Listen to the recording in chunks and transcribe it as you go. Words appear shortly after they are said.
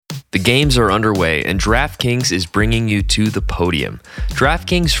The games are underway, and DraftKings is bringing you to the podium.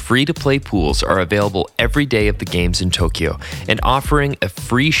 DraftKings free-to-play pools are available every day of the games in Tokyo and offering a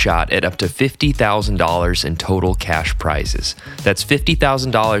free shot at up to $50,000 in total cash prizes. That's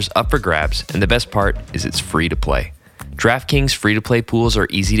 $50,000 up for grabs, and the best part is it's free to play. DraftKings free-to-play pools are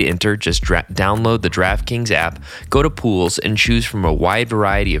easy to enter. Just download the DraftKings app, go to pools, and choose from a wide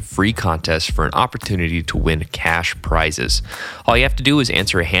variety of free contests for an opportunity to win cash prizes. All you have to do is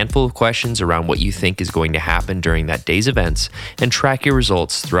answer a handful of questions around what you think is going to happen during that day's events and track your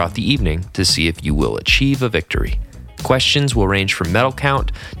results throughout the evening to see if you will achieve a victory. Questions will range from medal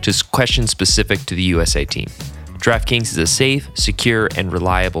count to questions specific to the USA team. DraftKings is a safe, secure, and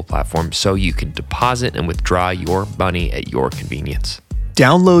reliable platform so you can deposit and withdraw your money at your convenience.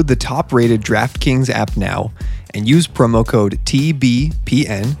 Download the top-rated DraftKings app now and use promo code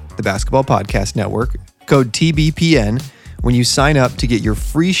TBPN, the Basketball Podcast Network, code TBPN, when you sign up to get your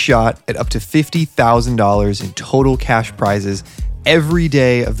free shot at up to $50,000 in total cash prizes every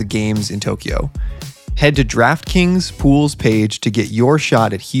day of the games in Tokyo. Head to DraftKings Pools page to get your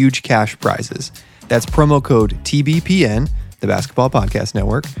shot at huge cash prizes. That's promo code TBPN, the Basketball Podcast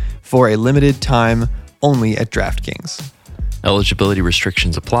Network, for a limited time only at DraftKings. Eligibility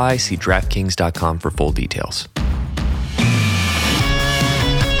restrictions apply. See DraftKings.com for full details.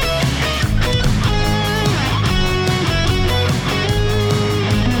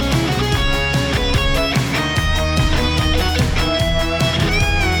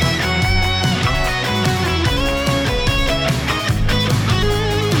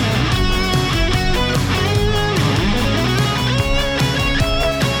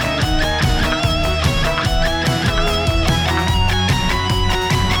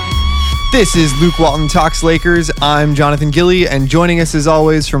 This is Luke Walton Talks Lakers. I'm Jonathan Gilly, and joining us as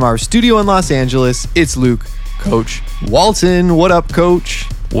always from our studio in Los Angeles, it's Luke, Coach Walton. What up, Coach?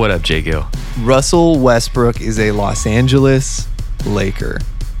 What up, J. Gill? Russell Westbrook is a Los Angeles Laker.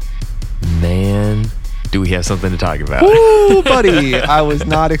 Man, do we have something to talk about? Woo, buddy. I was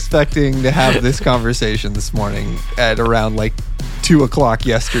not expecting to have this conversation this morning at around 2 o'clock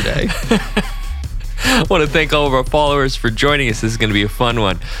yesterday. I want to thank all of our followers for joining us. This is going to be a fun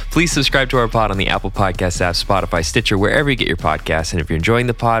one. Please subscribe to our pod on the Apple Podcasts app, Spotify, Stitcher, wherever you get your podcasts. And if you're enjoying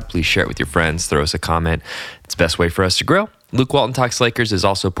the pod, please share it with your friends. Throw us a comment. It's the best way for us to grow. Luke Walton Talks Lakers is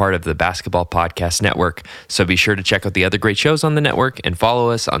also part of the Basketball Podcast Network, so be sure to check out the other great shows on the network and follow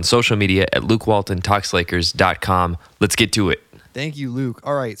us on social media at LukeWaltonTalksLakers.com. Let's get to it. Thank you, Luke.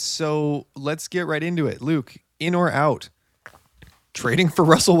 All right, so let's get right into it. Luke, in or out? Trading for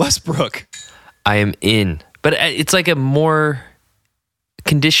Russell Westbrook. I am in, but it's like a more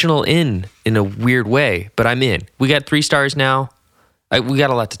conditional in a weird way, but I'm in. We got 3 stars now. We got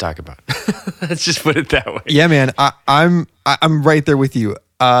a lot to talk about. Let's just put it that way. Yeah, man, I'm right there with you.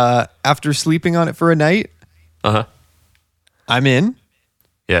 After sleeping on it for a night, I'm in.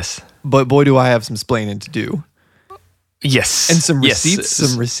 Yes, but boy, do I have some splaining to do. Yes, and some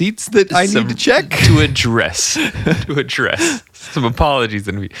receipts that I need to check to address. Some apologies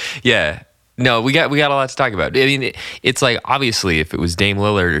and yeah. No, we got a lot to talk about. I mean, it's like obviously if it was Dame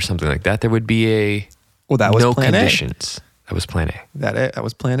Lillard or something like that, there would be that was no plan conditions. A. That was plan A. That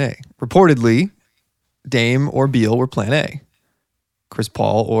was plan A. Reportedly, Dame or Beal were plan A. Chris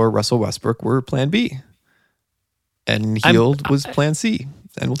Paul or Russell Westbrook were plan B. And Hield was plan C.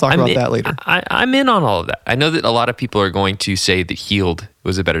 And we'll talk about that later. I'm in on all of that. I know that a lot of people are going to say that Hield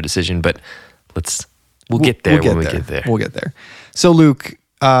was a better decision, but we'll get there when we get there. We'll get there. So Luke,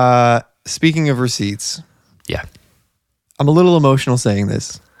 speaking of receipts, yeah, I'm a little emotional saying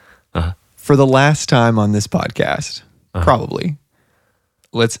this. For the last time on this podcast, probably,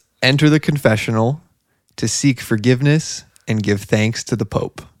 let's enter the confessional to seek forgiveness and give thanks to the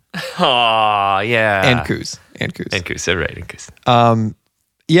Pope. Oh, yeah. And Kuz. Right, and Kuz.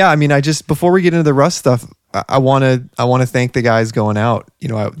 Yeah, I mean, before we get into the Russ stuff, I want to thank the guys going out. You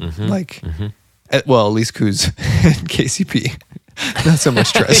know, at least Kuz and KCP. Not so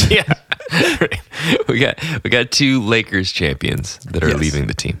much Trez. Yeah. Right. We got 2 Lakers champions that are leaving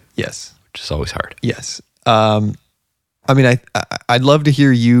the team. Yes. Which is always hard. Yes. I mean, I'd love to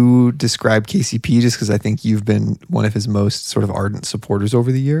hear you describe KCP just because I think you've been one of his most sort of ardent supporters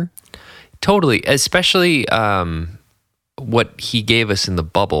over the year. Totally. Especially what he gave us in the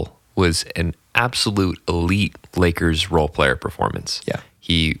bubble was an absolute elite Lakers role player performance. Yeah.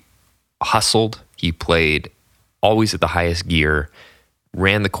 He hustled. He played always at the highest gear,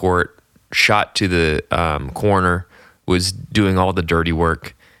 ran the court, shot to the corner, was doing all the dirty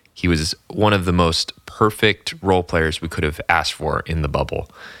work. He was one of the most perfect role players we could have asked for in the bubble.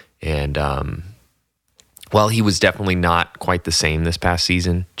 And while he was definitely not quite the same this past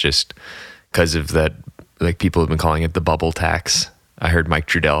season, just because of that, like people have been calling it the bubble tax. I heard Mike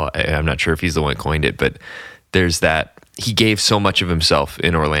Trudell, I'm not sure if he's the one that coined it, but there's that. He gave so much of himself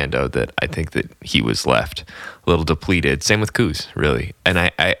in Orlando that I think that he was left a little depleted. Same with Kuz, really. And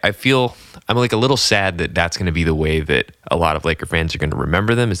I feel, I'm like a little sad that that's going to be the way that a lot of Laker fans are going to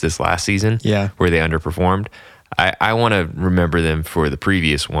remember them, is this last season where they underperformed. I want to remember them for the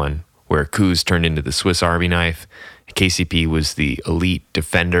previous one where Kuz turned into the Swiss Army knife. KCP was the elite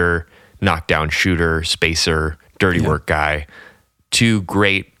defender, knockdown shooter, spacer, dirty work guy. Two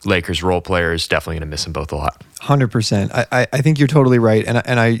great Lakers role players. Definitely going to miss them both a lot. 100%. I think you're totally right,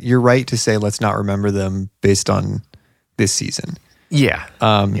 and you're right to say let's not remember them based on this season. Yeah,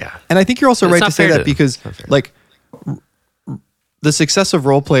 yeah. And I think you're also right to say that because like the success of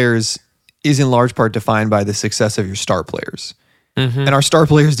role players is in large part defined by the success of your star players. Mm-hmm. And our star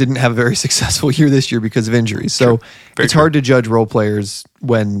players didn't have a very successful year this year because of injuries. So it's hard to judge role players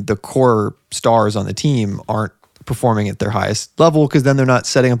when the core stars on the team aren't performing at their highest level, because then they're not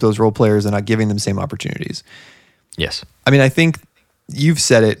setting up those role players and not giving them the same opportunities. Yes. I mean, I think you've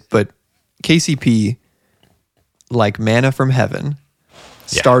said it, but KCP, like manna from heaven,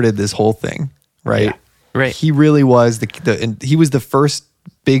 started this whole thing, right? Yeah. Right. He really was he was the first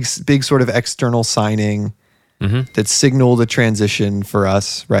big sort of external signing that signaled a transition for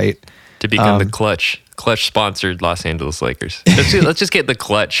us, right? To become the Clutch sponsored Los Angeles Lakers. Let's just get the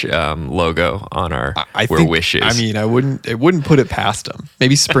Clutch logo on our wishes. I mean, it wouldn't put it past them.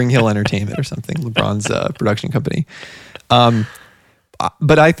 Maybe Spring Hill Entertainment or something, LeBron's production company.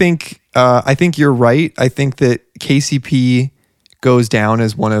 But I think you're right. I think that KCP goes down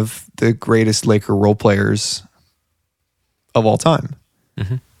as one of the greatest Laker role players of all time.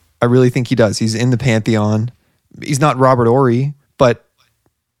 Mm-hmm. I really think he does. He's in the pantheon. He's not Robert Horry, but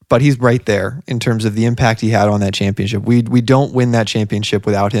he's right there in terms of the impact he had on that championship. We don't win that championship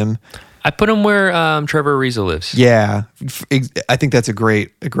without him. I put him where Trevor Ariza lives. Yeah, I think that's a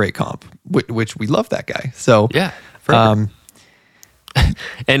great comp, which we love that guy. So yeah,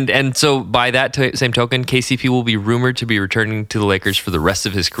 and so by that same token, KCP will be rumored to be returning to the Lakers for the rest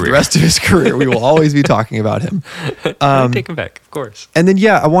of his career. The rest of his career, we will always be talking about him. Take him back, of course. And then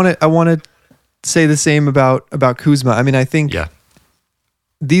I want to say the same about Kuzma. I mean, I think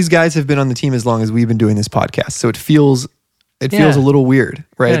these guys have been on the team as long as we've been doing this podcast, so it feels a little weird,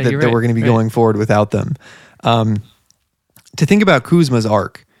 right? That we're going to be going forward without them. To think about Kuzma's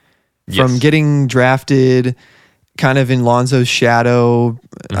arc from getting drafted kind of in Lonzo's shadow,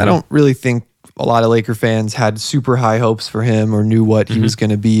 I don't really think a lot of Laker fans had super high hopes for him or knew what he was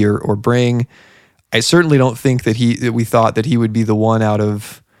going to be or bring. I certainly don't think that we thought that he would be the one out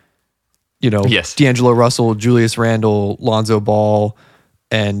of, D'Angelo Russell, Julius Randle, Lonzo Ball,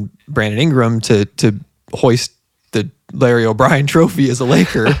 and Brandon Ingram to hoist the Larry O'Brien trophy as a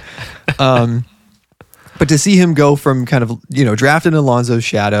Laker. But to see him go from kind of, drafted in Lonzo's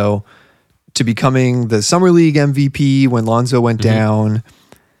shadow to becoming the Summer League MVP when Lonzo went down,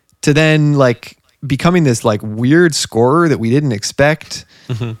 to then like becoming this like weird scorer that we didn't expect,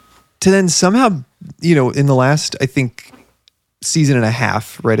 to then somehow, in the last, I think, season and a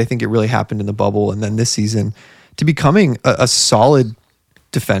half, right? I think it really happened in the bubble, and then this season, to becoming a solid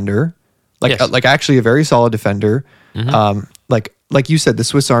defender, like actually a very solid defender, like you said, the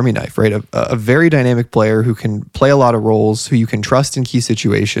Swiss Army knife, right? A very dynamic player who can play a lot of roles, who you can trust in key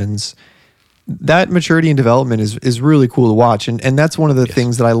situations. That maturity and development is really cool to watch, and that's one of the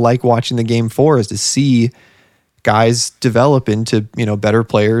things that I like watching the game for, is to see guys develop into better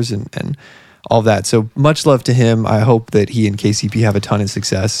players and all that. So much love to him. I hope that he and KCP have a ton of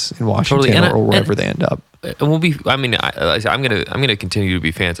success in Washington or wherever they end up. And we'll be. I mean, I'm gonna continue to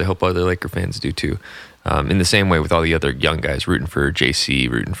be fans. I hope other Laker fans do too. In the same way with all the other young guys rooting for JC,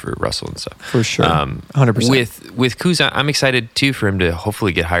 rooting for Russell and stuff. For sure, 100%. With Kuz, I'm excited too for him to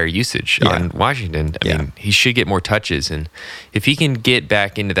hopefully get higher usage on Washington. I mean, he should get more touches, and if he can get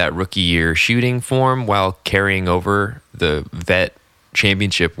back into that rookie year shooting form while carrying over the vet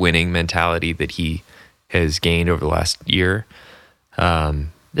championship winning mentality that he has gained over the last year,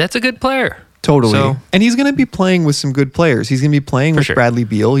 that's a good player. Totally. So, and he's going to be playing with some good players. He's going to be playing with Bradley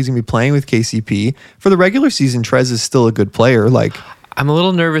Beal. He's going to be playing with KCP. For the regular season, Trez is still a good player. Like, I'm a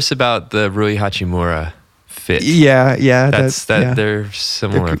little nervous about the Rui Hachimura fit. Yeah. They're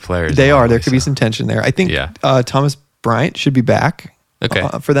similar players. They are. There could be some tension there. I think Thomas Bryant should be back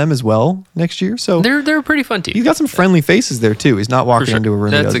for them as well next year. So they're a pretty fun team. He's got some friendly faces there too. He's not walking into a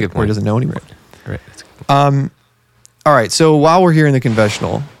room where he doesn't know anyone. Right. That's a good point. All right. So while we're here in the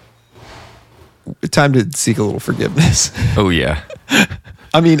confessional, time to seek a little forgiveness. Oh yeah.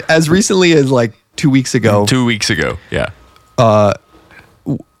 I mean, as recently as like weeks ago. 2 weeks ago, yeah.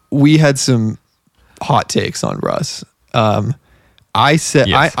 We had some hot takes on Russ. I said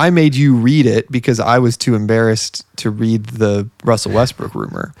Yes. I made you read it because I was too embarrassed to read the Russell Westbrook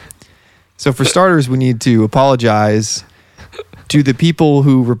rumor. So for starters, we need to apologize to the people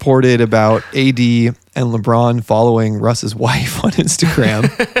who reported about AD and LeBron following Russ's wife on Instagram,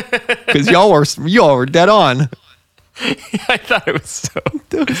 because y'all were dead on. I thought it was so.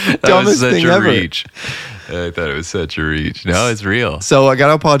 That was such thing a ever. reach. I thought it was such a reach. No, it's real. So I got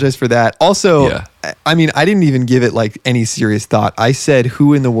to apologize for that. Also, Yeah. I mean, I didn't even give it like any serious thought. I said,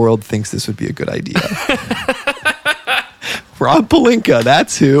 who in the world thinks this would be a good idea? Rob Pelinka,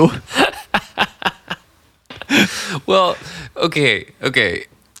 that's who. Well, okay.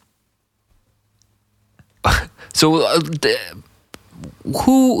 So,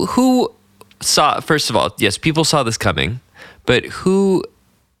 who saw? First of all, yes, people saw this coming, but who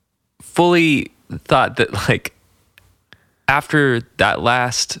fully thought that, like, after that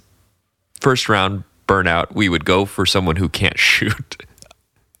last first round burnout, we would go for someone who can't shoot?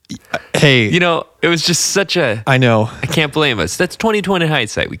 Hey, You know, it was just such a. I know. I can't blame us. That's 2020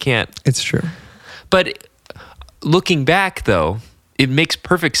 hindsight. We can't. It's true. But looking back, though, it makes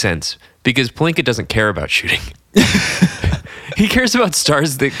perfect sense because Pelinka doesn't care about shooting. He cares about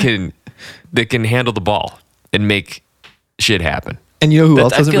stars that can handle the ball and make shit happen. And you know who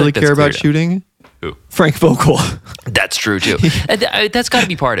else I doesn't feel really like that's care about clear now. shooting? Who? Frank Vogel. That's true too. And that's got to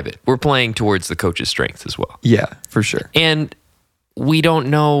be part of it. We're playing towards the coach's strengths as well. Yeah, for sure. And we don't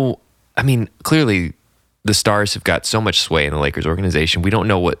know. I mean, clearly the stars have got so much sway in the Lakers organization. We don't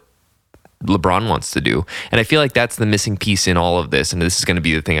know what LeBron wants to do. And I feel like that's the missing piece in all of this. And this is going to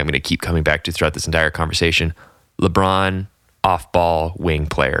be the thing I'm going to keep coming back to throughout this entire conversation. LeBron, off-ball wing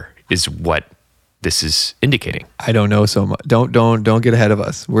player, is what this is indicating. I don't know so much. Don't get ahead of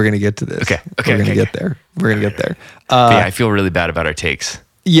us. We're gonna get to this. Okay, We're gonna okay. get there. We're gonna get there. But yeah, I feel really bad about our takes.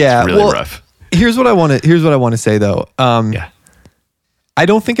 Yeah, It's really rough. Here's what I want to say though. Yeah. I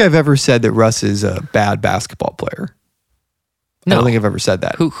don't think I've ever said that Russ is a bad basketball player. I No. don't think I've ever said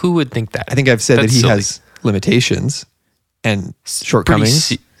that. Who would think that? I think I've said That's that he silly. has limitations and pretty,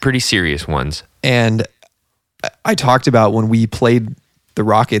 shortcomings. pretty serious ones. And I talked about when we played the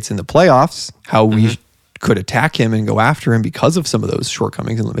Rockets in the playoffs, how we could attack him and go after him because of some of those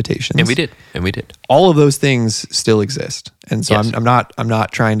shortcomings and limitations. And we did. All of those things still exist. And so Yes. I'm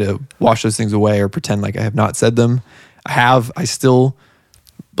not trying to wash those things away or pretend like I have not said them. I still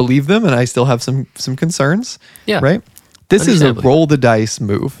believe them, and I still have some concerns. Yeah. Right? This is a Understandably. roll the dice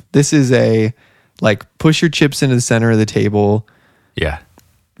move. This is a like push your chips into the center of the table. Yeah.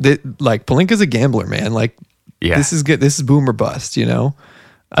 Like Pelinka's a gambler, man. Like Yeah. this is good. This is boom or bust, you know?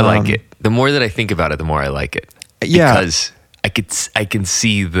 I like it. The more that I think about it, the more I like it. Yeah. Because I can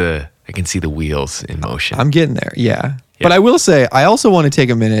see the wheels in motion. I'm getting there. Yeah. But I will say, I also want to take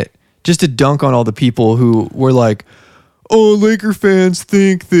a minute just to dunk on all the people who were like, oh, Laker fans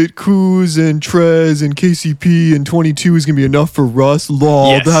think that Kuz and Trez and KCP and 22 is going to be enough for Russ. Lol,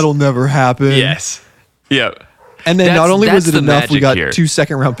 Yes. that'll never happen. yes. Yeah. And then not only was it the enough, we magic got here. 2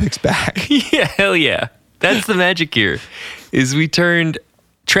 second-round picks back. Yeah, hell yeah. That's the magic here. Is we turned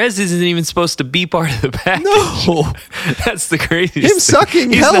Trez isn't even supposed to be part of the package. No. That's the craziest Him thing. sucking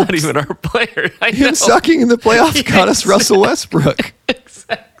He's not helps. even our player. I Him know. sucking in the playoffs got us Russell Westbrook.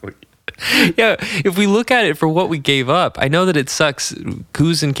 Exactly. Yeah, if we look at it for what we gave up, I know that it sucks.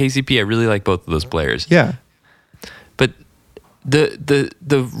 Kuz and KCP, I really like both of those players. Yeah. But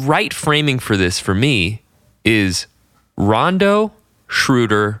the right framing for this for me is Rondo,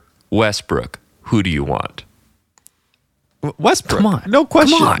 Schroeder, Westbrook. Who do you want? Westbrook. Come on. No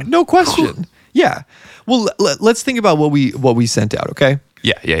question. Come on. No question. Yeah. Well, let's think about what we sent out, okay?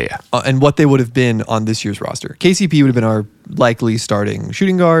 Yeah. And what they would have been on this year's roster. KCP would have been our likely starting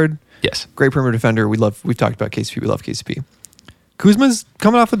shooting guard. Yes. Great perimeter defender. We've talked about KCP. We love KCP. Kuzma's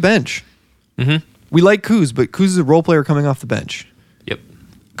coming off the bench. Mm-hmm. We like Kuz, but Kuz is a role player coming off the bench. Yep.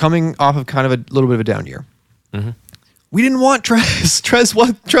 Coming off of kind of a little bit of a down year. Mm-hmm. We didn't want Trez. Trez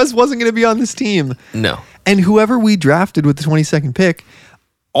wasn't going to be on this team. No. And whoever we drafted with the 22nd pick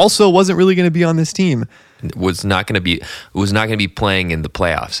also wasn't really going to be on this team. Was not going to be playing in the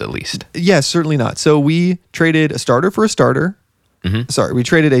playoffs at least. Yes, certainly not. So we traded a starter for a starter. Mm-hmm. Sorry, we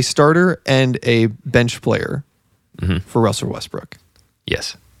traded a starter and a bench player for Russell Westbrook.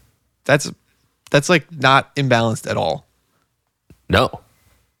 Yes. That's like not imbalanced at all. No.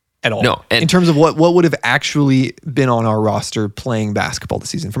 At all. No, and- in terms of what would have actually been on our roster playing basketball this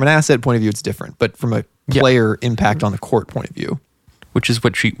season. From an asset point of view, it's different. But from a player impact on the court point of view. which is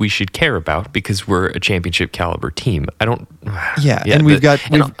what we should care about because we're a championship caliber team. I don't. And we've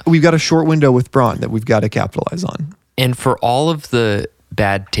got a short window with Braun that we've got to capitalize on. And for all of the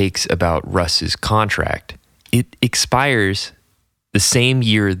bad takes about Russ's contract, it expires the same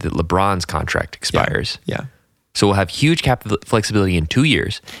year that LeBron's contract expires. Yeah. So we'll have huge cap flexibility in 2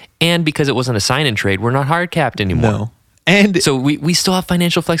 years. And because it wasn't a sign and trade, we're not hard capped anymore. No. And so we still have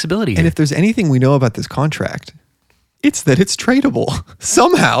financial flexibility. And if there's anything we know about this contract, it's that it's tradable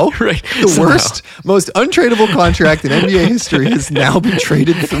somehow. Right. The worst, most untradeable contract in NBA history has now been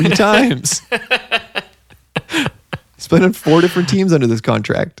traded 3 times. He's been on 4 different teams under this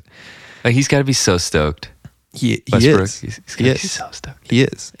contract. He's got to be so stoked. He Westbrook, is. He's be so stoked. He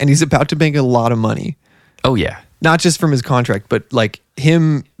is. And he's about to make a lot of money. Oh, yeah. Not just from his contract, but like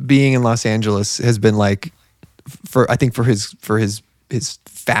him being in Los Angeles has been like, for his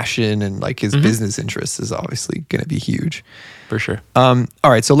fashion and like his business interests is obviously going to be huge. For sure. All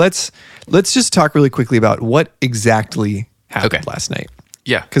right. So let's just talk really quickly about what exactly happened last night.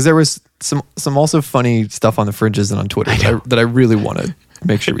 Yeah. Because there was some also funny stuff on the fringes and on Twitter that I really want to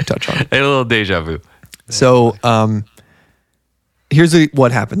make sure we touch on. I had a little deja vu. So here's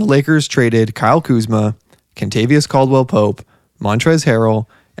what happened. The Lakers traded Kyle Kuzma, Kentavious Caldwell-Pope, Montrezl Harrell,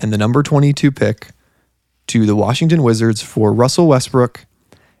 and the number 22 pick to the Washington Wizards for Russell Westbrook,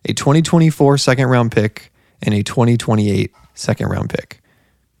 a 2024 second round pick, and a 2028 second round pick.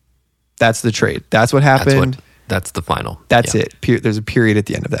 That's the trade. That's what happened. That's the final. That's it. There's a period at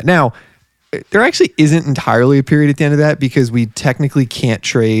the end of that. Now, there actually isn't entirely a period at the end of that because we technically can't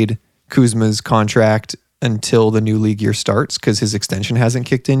trade Kuzma's contract until the new league year starts because his extension hasn't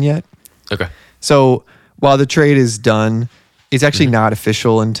kicked in yet. Okay. So while the trade is done, it's actually not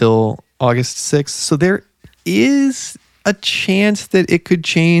official until August 6th. So there is a chance that it could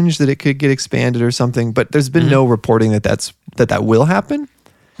change, that it could get expanded or something, but there's been no reporting that will happen.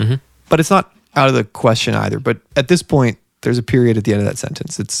 Mm-hmm. But it's not out of the question either. But at this point, there's a period at the end of that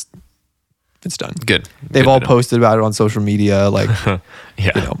sentence. It's done. Good. They've all posted about it on social media. Like,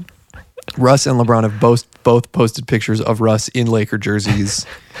 Russ and LeBron have both posted pictures of Russ in Laker jerseys,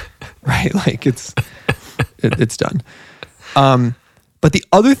 right? Like it's done. But the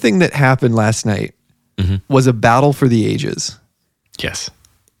other thing that happened last night was a battle for the ages. Yes.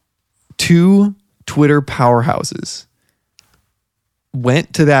 2 Twitter powerhouses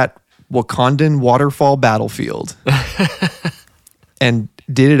went to that Wakandan waterfall battlefield and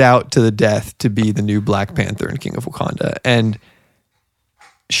did it out to the death to be the new Black Panther and King of Wakanda. And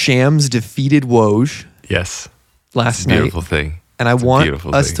Shams defeated Woj. Yes. Last night. Beautiful thing. And I want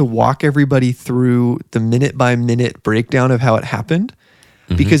us to walk everybody through the minute by minute breakdown of how it happened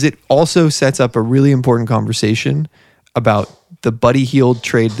because it also sets up a really important conversation about the Buddy Hield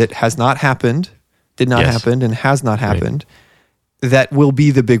trade that has not happened, did not happen, and has not happened. That will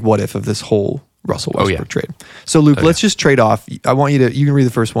be the big what if of this whole Russell Westbrook trade. So Luke, let's just trade off. I want you can read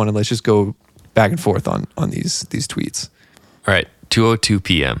the first one and let's just go back and forth on these tweets. All right. 2:02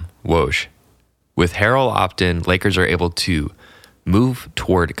 p.m. Woj. With Harrell opt-in, Lakers are able to move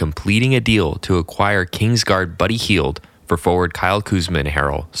toward completing a deal to acquire Kings guard Buddy Hield for forward Kyle Kuzma and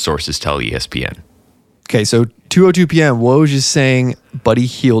Harrell, sources tell ESPN. Okay, so 2:02 p.m. Woj is saying Buddy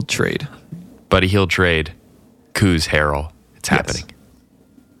Hield trade. Buddy Hield trade. Kuz Harrell. It's happening.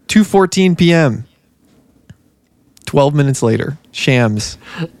 2:14 p.m. 12 minutes later, Shams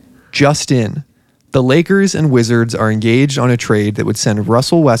just in. The Lakers and Wizards are engaged on a trade that would send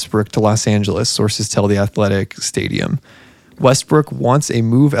Russell Westbrook to Los Angeles, sources tell the Athletic Stadium. Westbrook wants a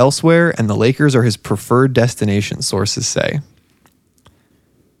move elsewhere, and the Lakers are his preferred destination, sources say.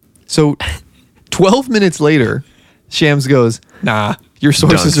 So 12 minutes later, Shams goes, nah, your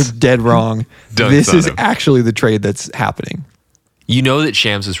sources are dead wrong. This is actually the trade that's happening. You know that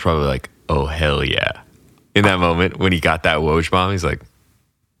Shams was probably like, oh, hell yeah. In that moment, when he got that Woj bomb, he's like,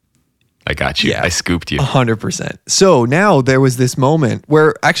 I got you. Yeah, I scooped you. 100%. So now there was this moment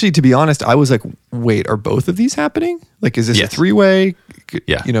where actually, to be honest, I was like, wait, are both of these happening? Like, is this a 3-way?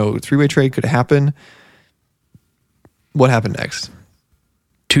 Yeah. 3-way trade could happen. What happened next?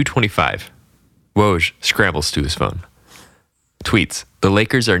 2:25. Woj scrambles to his phone. Tweets, the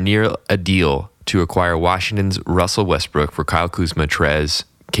Lakers are near a deal to acquire Washington's Russell Westbrook for Kyle Kuzma, Trez,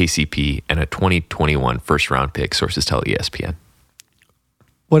 KCP, and a 2021 first-round pick, sources tell ESPN.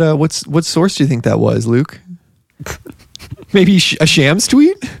 What source do you think that was, Luke? Maybe a Shams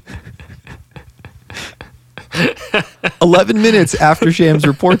tweet? 11 minutes after Shams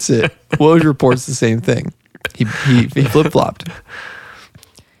reports it, Woj reports the same thing. He flip-flopped.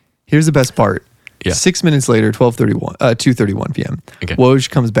 Here's the best part. Yeah. 6 minutes later, 2:31 p.m. Okay. Woj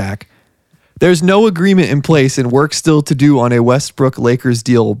comes back. There's no agreement in place and work still to do on a Westbrook Lakers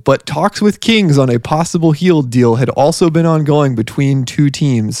deal, but talks with Kings on a possible Hield deal had also been ongoing between two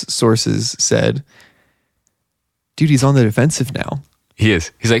teams, sources said. Dude, he's on the defensive now. He is.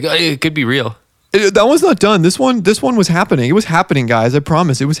 He's like, oh, it could be real. That one's not done. This one was happening. It was happening, guys. I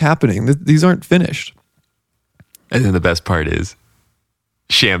promise. It was happening. These aren't finished. And then the best part is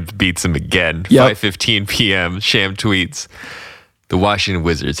Sham beats him again. Yep. 5:15 p.m. Sham tweets, the Washington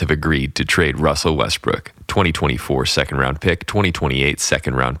Wizards have agreed to trade Russell Westbrook, 2024 second-round pick, 2028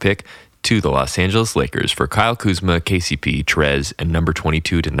 second-round pick, to the Los Angeles Lakers for Kyle Kuzma, KCP, Trez, and number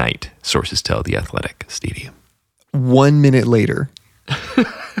 22 tonight, sources tell The Athletic Stadium. 1 minute later,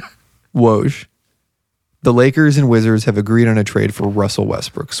 Woj, the Lakers and Wizards have agreed on a trade for Russell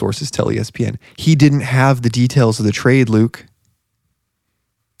Westbrook, sources tell ESPN. He didn't have the details of the trade, Luke.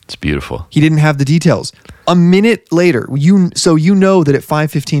 It's beautiful. He didn't have the details. A minute later, you know that at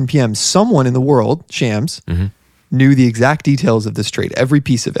 5:15 p.m., someone in the world, Shams, knew the exact details of this trade, every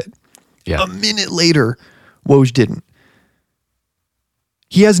piece of it. Yeah. A minute later, Woj didn't.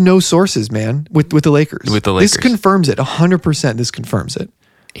 He has no sources, man, with the Lakers. With the Lakers. This confirms it. 100% this confirms it.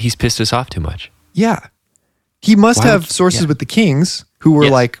 He's pissed us off too much. Yeah. He must Why have would- sources yeah. with the Kings who were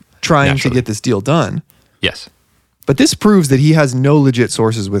Yes. like trying Naturally. to get this deal done. Yes. But this proves that he has no legit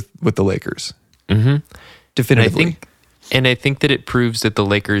sources with the Lakers. Mm-hmm. Definitively. I think that it proves that the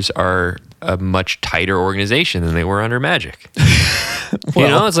Lakers are a much tighter organization than they were under Magic.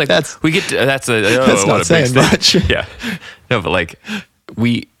 Well, it's like that's we get to, that's a that's what not a big saying statement. much. Yeah, no, but like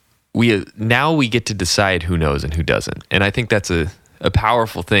we now we get to decide who knows and who doesn't, and I think that's a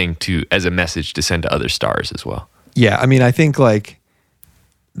powerful thing to as a message to send to other stars as well. Yeah, I mean, I think like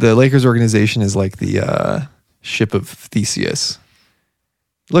the Lakers organization is like the ship of Theseus.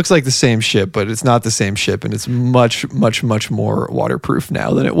 Looks like the same ship, but it's not the same ship, and it's much, much, much more waterproof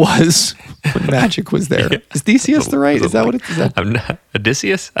now than it was when Magic was there. Is Theseus the right? Is that what it is? That? I'm not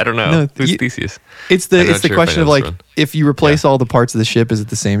Odysseus. I don't know. No, Who's Theseus? It's I'm the not sure if I question know of this like one. if you replace all the parts of the ship, is it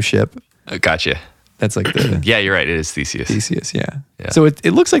the same ship? Gotcha. That's like the Yeah, you're right. It is Theseus. Theseus, yeah. Yeah. So it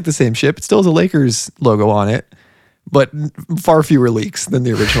looks like the same ship. It still has a Lakers logo on it, but far fewer leaks than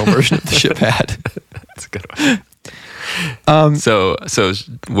the original version of the ship had. That's a good one. So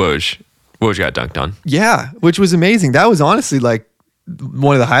Woj got dunked on. Yeah, which was amazing. That was honestly like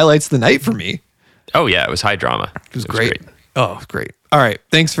one of the highlights of the night for me. Oh yeah, it was high drama. It was great. Oh, it was great. All right.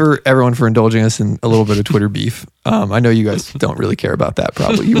 Thanks for everyone for indulging us in a little bit of Twitter beef. I know you guys don't really care about that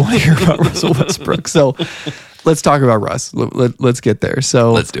probably. You want to hear about Russell Westbrook. So let's talk about Russ. Let's get there.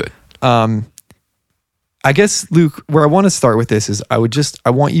 So Let's do it. I guess, Luke, where I want to start with this is I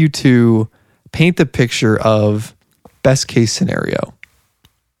want you to paint the picture of best case scenario.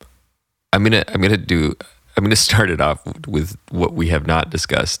 I'm gonna start it off with what we have not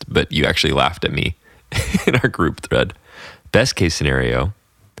discussed, but you actually laughed at me in our group thread. Best case scenario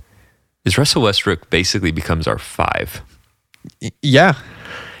is Russell Westbrook basically becomes our 5. Yeah.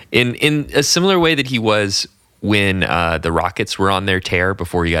 In a similar way that he was when the Rockets were on their tear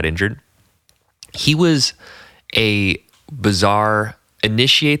before he got injured. He was a bizarre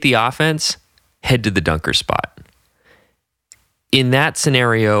initiate the offense, head to the dunker spot. In that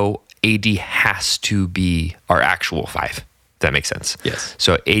scenario, AD has to be our actual 5. If that makes sense. Yes.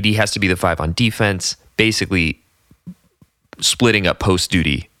 So AD has to be the 5 on defense, basically splitting up post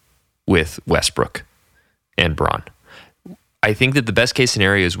duty with Westbrook and Braun. I think that the best case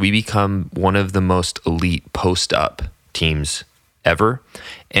scenario is we become one of the most elite post up teams ever.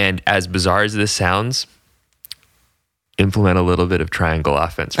 And as bizarre as this sounds, implement a little bit of triangle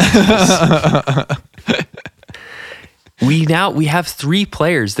offense. We have 3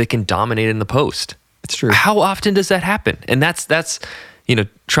 players that can dominate in the post. It's true. How often does that happen? And that's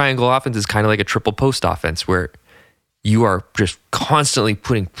triangle offense is kind of like a triple post offense where you are just constantly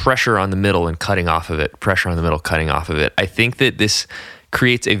putting pressure on the middle and cutting off of it, pressure on the middle, cutting off of it. I think that this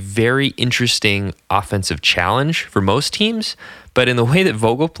creates a very interesting offensive challenge for most teams, but in the way that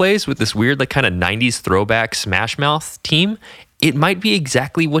Vogel plays with this weird like kind of 90s throwback smash mouth team, it might be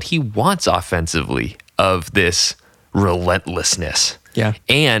exactly what he wants offensively of this relentlessness. Yeah.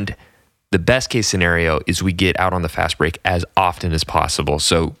 And the best case scenario is we get out on the fast break as often as possible.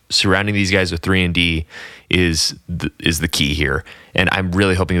 So surrounding these guys with 3-and-D is the key here. And I'm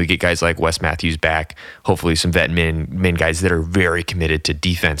really hoping we get guys like Wes Matthews back, hopefully some vet men guys that are very committed to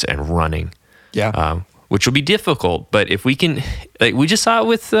defense and running. Yeah. Which will be difficult, but if we can, like we just saw it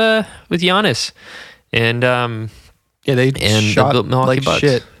with Giannis and they shot the Milwaukee like Bucks.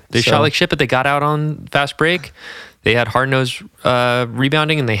 shit. They shot like shit, but they got out on fast break. They had hard-nosed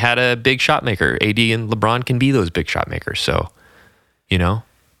rebounding, and they had a big shot maker. AD and LeBron can be those big shot makers. So,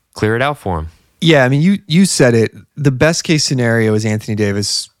 clear it out for him. Yeah, I mean, you said it. The best case scenario is Anthony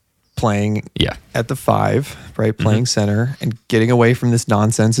Davis playing at the 5, right? Playing center and getting away from this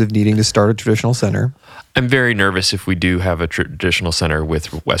nonsense of needing to start a traditional center. I'm very nervous if we do have a traditional center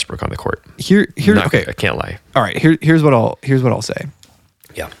with Westbrook on the court. Okay, I can't lie. All right, here's what I'll say.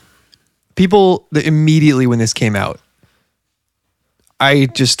 Yeah. People immediately when this came out, I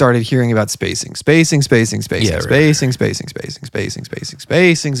just started hearing about spacing. Spacing's gonna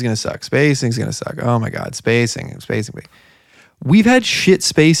suck. Spacing's gonna suck. Oh my God, spacing. We've had shit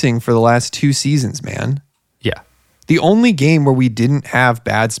spacing for the last 2 seasons, man. Yeah. The only game where we didn't have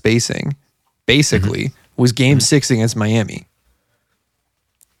bad spacing, basically, was game 6 against Miami.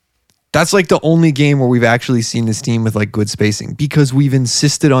 That's like the only game where we've actually seen this team with like good spacing because we've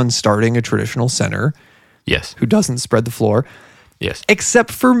insisted on starting a traditional center. Yes. Who doesn't spread the floor. Yes.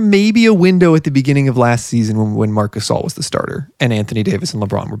 Except for maybe a window at the beginning of last season when Marc Gasol was the starter and Anthony Davis and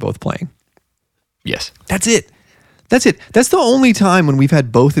LeBron were both playing. Yes. That's it. That's the only time when we've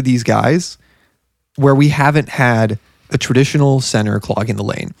had both of these guys where we haven't had a traditional center clogging the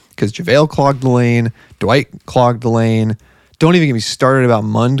lane. Because JaVale clogged the lane, Dwight clogged the lane. Don't even get me started about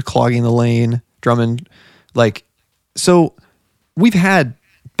Mund clogging the lane, Drummond. So we've had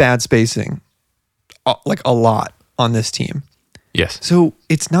bad spacing, like a lot on this team. Yes. So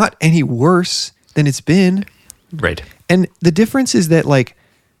it's not any worse than it's been. Right. And the difference is that like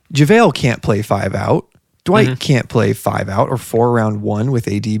JaVale can't play 5 out. Dwight can't play 5 out or 4 around 1 with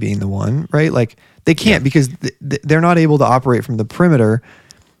AD being the 1, right? Like they can't because they're not able to operate from the perimeter.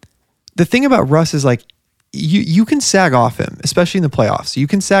 The thing about Russ is like you can sag off him, especially in the playoffs. You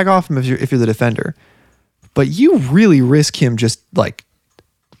can sag off him if you're the defender, but you really risk him just like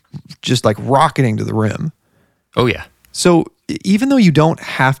rocketing to the rim. Oh yeah. So even though you don't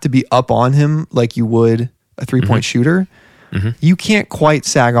have to be up on him like you would a 3-point shooter, you can't quite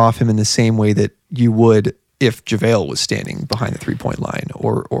sag off him in the same way that you would if JaVale was standing behind the 3-point line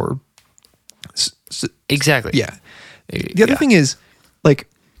or exactly. Yeah. The other thing is like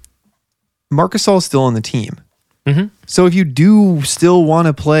Marc Gasol is still on the team. So if you do still want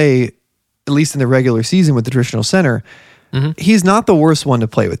to play, at least in the regular season with the traditional center, he's not the worst one to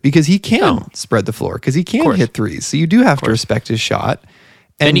play with because he can spread the floor because he can hit threes. So you do have to respect his shot.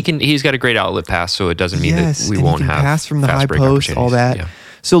 And he's got a great outlet pass, so it doesn't mean that we won't have pass from the high post, all that. Yeah.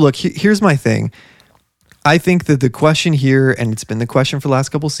 So look, here's my thing. I think that the question here, and it's been the question for the last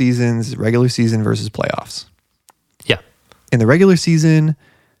couple seasons, regular season versus playoffs. Yeah. In the regular season,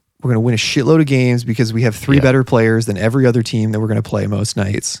 we're going to win a shitload of games because we have 3 better players than every other team that we're going to play most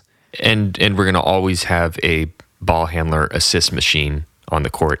nights. And we're going to always have a ball handler assist machine on the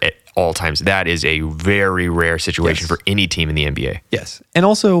court at all times. That is a very rare situation for any team in the NBA. Yes. And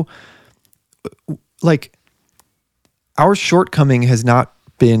also, like, our shortcoming has not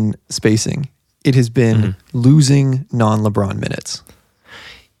been spacing. It has been losing non-LeBron minutes.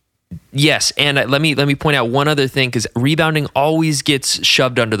 Yes, and let me point out one other thing because rebounding always gets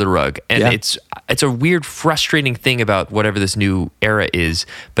shoved under the rug, and it's a weird, frustrating thing about whatever this new era is.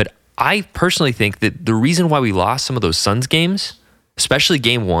 But I personally think that the reason why we lost some of those Suns games, especially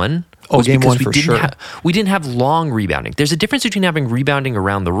Game 1, was Game because 1 for sure. We didn't have long rebounding. There's a difference between having rebounding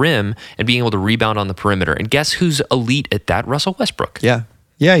around the rim and being able to rebound on the perimeter. And guess who's elite at that? Russell Westbrook. Yeah.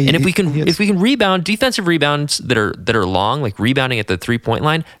 Yeah, and if we can rebound defensive rebounds that are long, like rebounding at the 3-point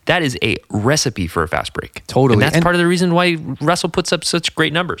line, that is a recipe for a fast break. Totally, and that's part of the reason why Russell puts up such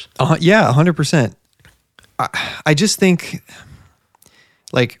great numbers. 100%. I just think,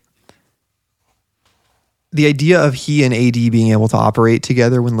 like, the idea of he and AD being able to operate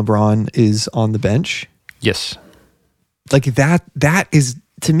together when LeBron is on the bench. Yes, like that is,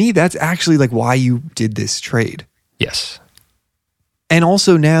 to me, that's actually like why you did this trade. Yes. And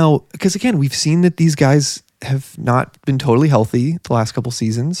also now, because again, we've seen that these guys have not been totally healthy the last couple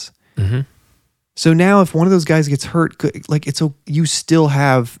seasons. So now if one of those guys gets hurt, like you still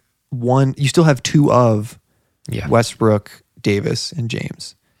have 2 of Westbrook, Davis, and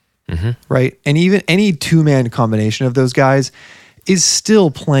James. Right? And even any 2-man combination of those guys is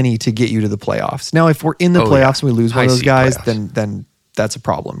still plenty to get you to the playoffs. Now, if we're in the playoffs and we lose one of those guys, then that's a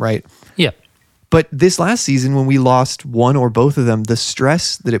problem, right? Yeah. But this last season, when we lost one or both of them, the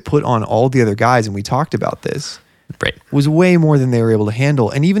stress that it put on all the other guys, and we talked about this, was way more than they were able to handle.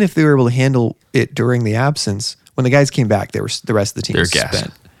 And even if they were able to handle it during the absence, when the guys came back, the rest of the team was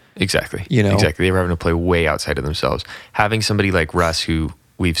spent. Exactly. Exactly. They were having to play way outside of themselves. Having somebody like Russ, who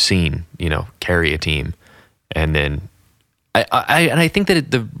we've seen, carry a team, and then I think that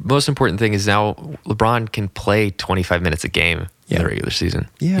the most important thing is now LeBron can play 25 minutes a game in the regular season.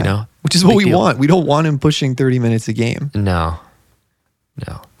 Yeah. Which is what we want. We don't want him pushing 30 minutes a game. No.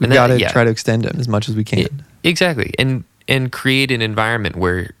 We've got to try to extend him as much as we can. Exactly. And create an environment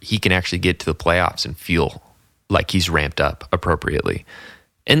where he can actually get to the playoffs and feel like he's ramped up appropriately.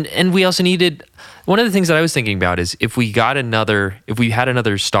 And we also needed, one of the things that I was thinking about is if we had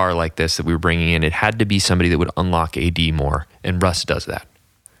another star like this that we were bringing in, it had to be somebody that would unlock AD more, and Russ does that.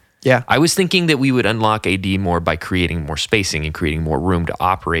 Yeah. I was thinking that we would unlock AD more by creating more spacing and creating more room to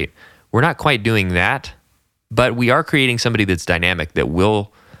operate. We're not quite doing that, but we are creating somebody that's dynamic that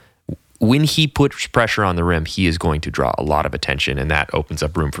will, when he puts pressure on the rim, he is going to draw a lot of attention, and that opens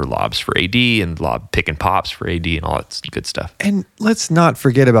up room for lobs for AD and lob pick and pops for AD and all that good stuff. And let's not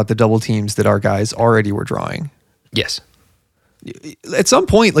forget about the double teams that our guys already were drawing. Yes. At some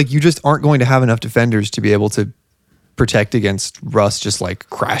point, like, you just aren't going to have enough defenders to be able to protect against Russ just like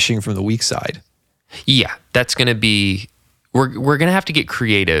crashing from the weak side. Yeah, that's going to be, we're going to have to get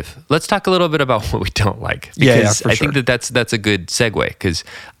creative. Let's talk a little bit about what we don't like. Because I think that's a good segue, because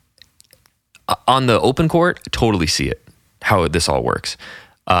on the open court, I totally see it, how this all works.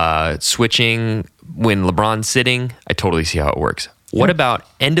 Switching when LeBron's sitting, I totally see how it works. What about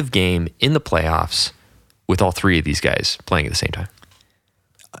end of game in the playoffs with all three of these guys playing at the same time?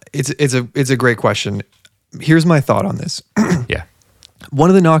 It's a great question. Here's my thought on this. Yeah. One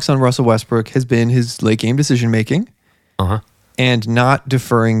of the knocks on Russell Westbrook has been his late game decision making and not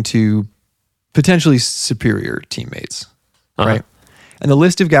deferring to potentially superior teammates, right? And the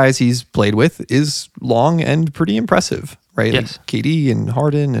list of guys he's played with is long and pretty impressive, right? Yes. Like KD and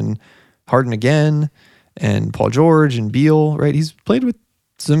Harden again, and Paul George and Beal, right? He's played with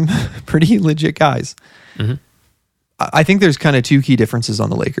some pretty legit guys. Mm-hmm. I think there's kind of two key differences on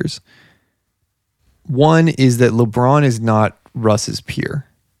the Lakers. One is that LeBron is not Russ's peer.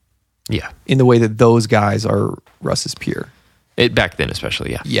 Yeah. In the way that those guys are Russ's peer. Back then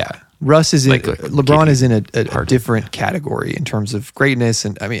especially, yeah. Yeah. Russ is like LeBron is in a different category in terms of greatness.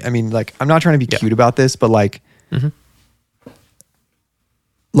 And I mean, like, I'm not trying to be cute about this, but like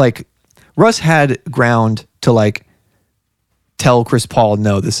Russ had ground to like tell Chris Paul,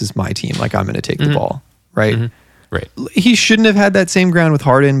 no, this is my team. Like, I'm going to take the ball. Right. Mm-hmm. Right. He shouldn't have had that same ground with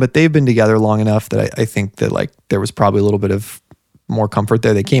Harden, but they've been together long enough that I think that like there was probably a little bit of more comfort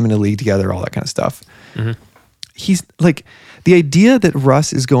there. They came in the league together, all that kind of stuff. Mm-hmm. He's like, the idea that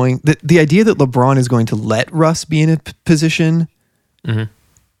the idea that LeBron is going to let Russ be in a position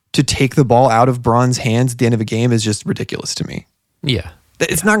to take the ball out of Bron's hands at the end of a game is just ridiculous to me. Yeah.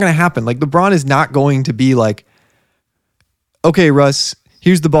 It's not going to happen. Like, LeBron is not going to be like, okay, Russ,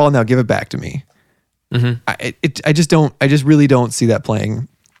 here's the ball, now give it back to me. Mm-hmm. I just really don't see that playing.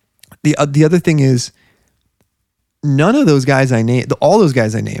 The other thing is, none of those guys I named, all those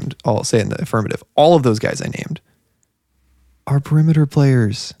guys I named, I'll say in the affirmative, all of those guys I named are perimeter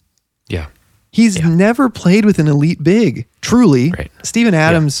players. Yeah. He's never played with an elite big, truly. Right. Steven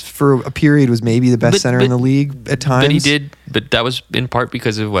Adams for a period was maybe the best center in the league at times. But he did, but that was in part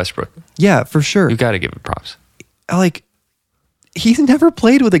because of Westbrook. Yeah, for sure. You got to give it props. Like, he's never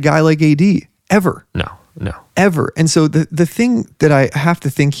played with a guy like AD. Ever. No. Ever. And so the thing that I have to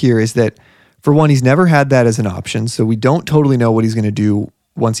think here is that, for one, he's never had that as an option. So we don't totally know what he's going to do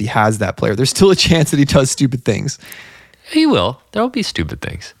once he has that player. There's still a chance that he does stupid things. He will. There will be stupid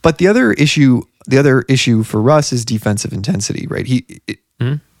things. But the other issue for Russ is defensive intensity, right?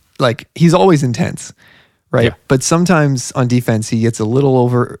 He's always intense, right? Yeah. But sometimes on defense, he gets a little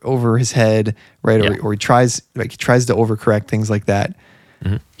over his head, right? Yeah. Or he tries to overcorrect, things like that.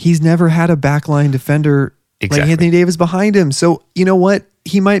 Mm-hmm. He's never had a backline defender like Anthony Davis behind him. So you know what?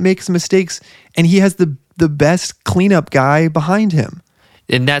 He might make some mistakes, and he has the best cleanup guy behind him.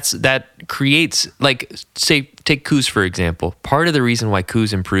 And that creates, like, say, take Kuz, for example. Part of the reason why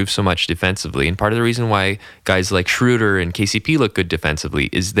Kuz improved so much defensively, and part of the reason why guys like Schroeder and KCP look good defensively,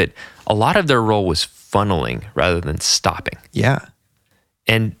 is that a lot of their role was funneling rather than stopping. Yeah.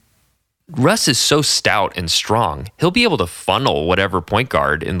 And Russ is so stout and strong, he'll be able to funnel whatever point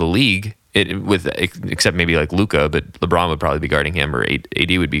guard in the league, except maybe like Luka, but LeBron would probably be guarding him, or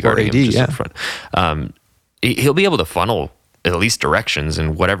AD would be guarding him just in front. He'll be able to funnel at least directions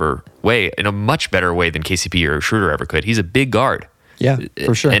in whatever way, in a much better way than KCP or Schroeder ever could. He's a big guard. Yeah,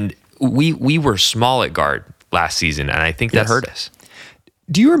 for sure. And we were small at guard last season, and I think that hurt us.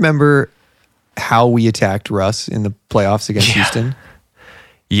 Do you remember how we attacked Russ in the playoffs against Houston?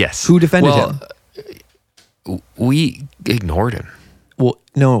 Yes. Who defended him? We ignored him. Well,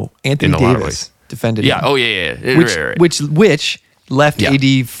 no, Anthony Davis defended him. Oh, yeah. Right. Which left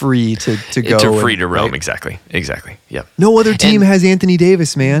AD free to go. Free to roam, exactly. Yep. No other team has Anthony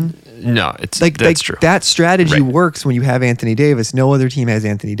Davis, man. No, that's true. That strategy works when you have Anthony Davis. No other team has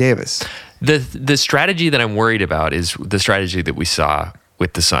Anthony Davis. The strategy that I'm worried about is the strategy that we saw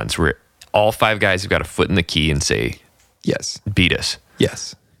with the Suns, where all 5 guys have got a foot in the key and say, Yes. beat us.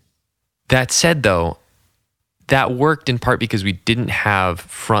 Yes. That said, though, that worked in part because we didn't have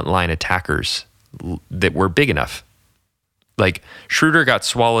frontline attackers that were big enough. Like, Schroeder got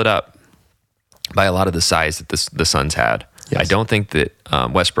swallowed up by a lot of the size that the Suns had. Yes. I don't think that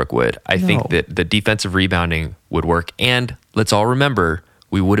Westbrook would. I think that the defensive rebounding would work. And let's all remember,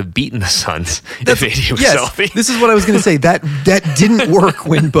 we would have beaten the Suns if AD was healthy. This is what I was going to say. That didn't work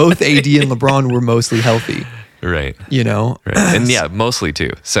when both AD and LeBron were mostly healthy. Right. You know? Right. And yeah, mostly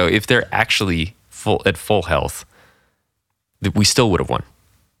too. So if they're actually at full health, we still would have won.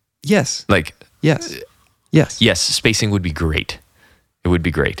 Yes. Like, yes, spacing would be great. It would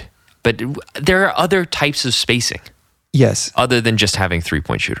be great. But there are other types of spacing. Yes. Other than just having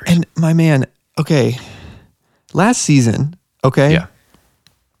 3-point shooters. And my man, okay, last season, okay, yeah.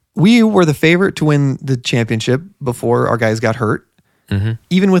 we were the favorite to win the championship before our guys got hurt. Mm-hmm.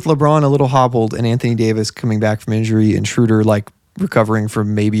 Even with LeBron a little hobbled and Anthony Davis coming back from injury and Schroeder like recovering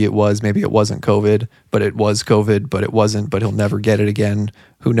from maybe it wasn't COVID, but it was COVID, but it wasn't, but he'll never get it again.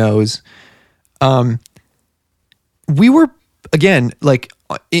 Who knows? We were, again, like,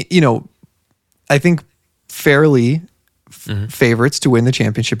 you know, I think fairly favorites to win the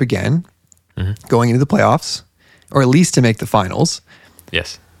championship again, going into the playoffs, or at least to make the finals.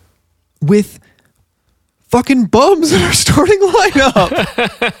 Yes. With fucking bums in our starting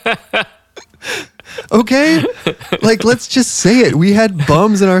lineup. Okay? Like, let's just say it. We had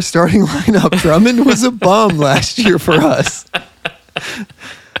bums in our starting lineup. Drummond was a bum last year for us.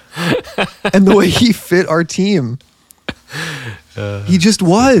 And the way he fit our team, he just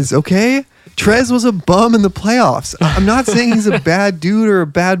was, okay? Trez was a bum in the playoffs. I'm not saying he's a bad dude or a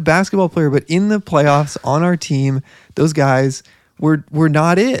bad basketball player, but in the playoffs on our team, those guys were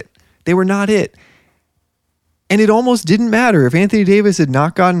not it. They were not it. And it almost didn't matter. If Anthony Davis had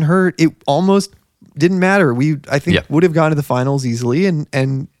not gotten hurt, it almost didn't matter. I think would have gone to the finals easily,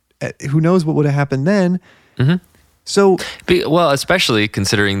 and who knows what would have happened then. Mm-hmm. So, well, especially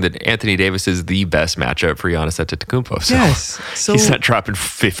considering that Anthony Davis is the best matchup for Giannis Antetokounmpo. So yes, so he's not dropping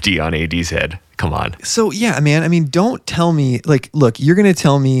 50 on AD's head. Come on. So yeah, man. I mean, don't tell me look, you're gonna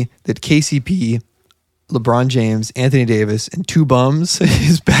tell me that KCP, LeBron James, Anthony Davis, and 2 bums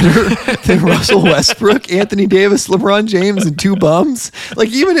is better than Russell Westbrook, Anthony Davis, LeBron James, and 2 bums? Like,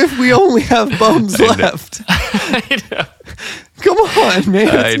 even if we only have bums left. I know. Come on, man.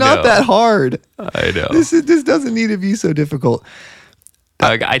 It's not that hard. I know. This doesn't need to be so difficult.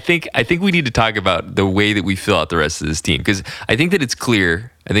 I think we need to talk about the way that we fill out the rest of this team, because I think that it's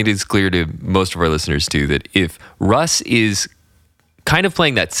clear. I think it's clear to most of our listeners too that if Russ is kind of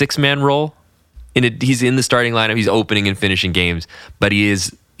playing that 6-man role, he's in the starting lineup, he's opening and finishing games, but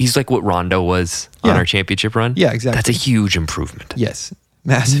he's like what Rondo was on our championship run. Yeah, exactly. That's a huge improvement. Yes,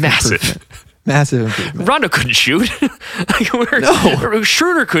 massive improvement. Rondo couldn't shoot.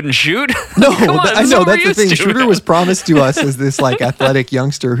 Schroeder couldn't shoot. No, I know that's the thing. Schroeder was promised to us as this like athletic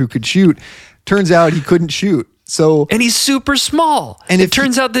youngster who could shoot. Turns out he couldn't shoot. And he's super small. And it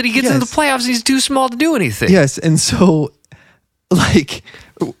turns out that he gets into the playoffs and he's too small to do anything. Yes, and so like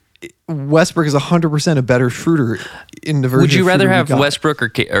Westbrook is 100% a better shooter in the version. Would you rather have Westbrook or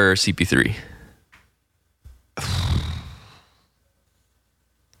CP3?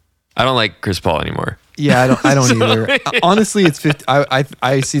 I don't like Chris Paul anymore. Yeah, I don't either. Honestly, it's 50.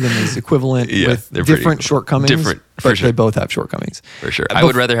 I see them as equivalent with different shortcomings. But they both have shortcomings. For sure. I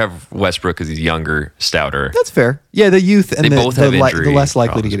would rather have Westbrook because he's younger, stouter. That's fair. Yeah, the youth and the less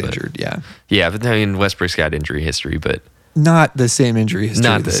likely to get problems, injured. Yeah. Yeah, but I mean, Westbrook's got injury history, but not the same injury history.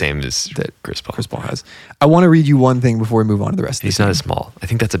 Not the same as that Chris Paul has. I want to read you one thing before we move on to the rest of He's not as small. I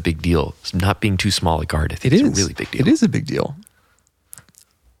think that's a big deal. Not being too small a guard. I think it's a really big deal. It is a big deal.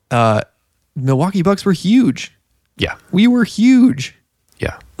 Milwaukee Bucks were huge. Yeah. We were huge.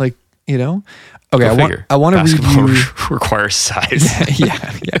 Yeah. Like, you know? Okay, I want to read you... requires size.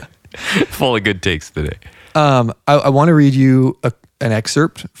 Yeah. Full of good takes today. I want to read you an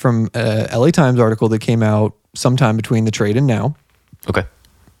excerpt from a LA Times article that came out sometime between the trade and now. Okay.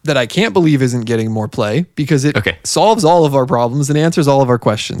 That I can't believe isn't getting more play because it solves all of our problems and answers all of our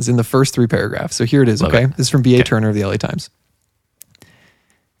questions in the first 3 paragraphs. So here it is, okay? This is from B.A. Turner of the LA Times.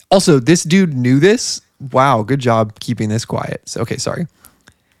 Also, this dude knew this. Wow, good job keeping this quiet. So, okay, sorry.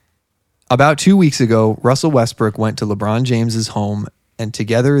 About 2 weeks ago, Russell Westbrook went to LeBron James's home, and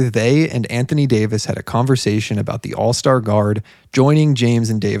together they and Anthony Davis had a conversation about the all-star guard joining James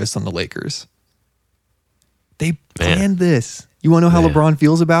and Davis on the Lakers. They planned this. You want to know how LeBron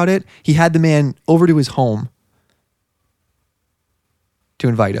feels about it? He had the man over to his home to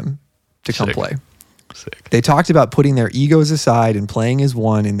invite him to come play. Sick. They talked about putting their egos aside and playing as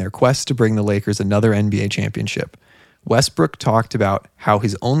one in their quest to bring the Lakers another NBA championship. Westbrook talked about how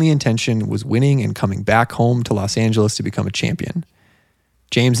his only intention was winning and coming back home to Los Angeles to become a champion.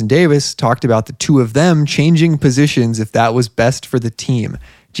 James and Davis talked about the two of them changing positions if that was best for the team.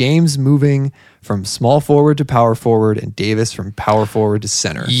 James moving from small forward to power forward and Davis from power forward to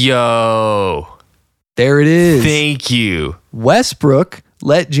center. Yo. There it is. Thank you. Westbrook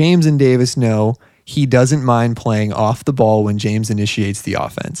let James and Davis know he doesn't mind playing off the ball when James initiates the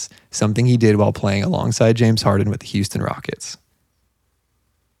offense, something he did while playing alongside James Harden with the Houston Rockets.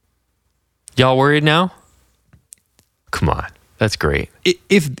 Y'all worried now? Come on. That's great.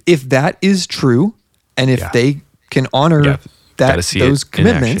 If that is true, and if they can honor those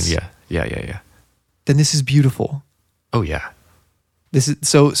commitments, yeah. then this is beautiful. Oh yeah. This is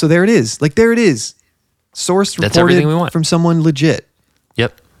so there it is. Like there it is. Sourced, That's everything we reported want. from someone legit.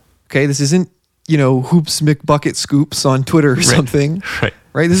 Yep. Okay, this isn't, Hoops McBucket Scoops on Twitter or something. Right.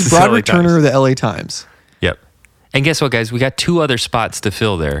 This is This is Broderick LA Times. Turner of the LA Times. Yep. And guess what, guys? We got 2 other spots to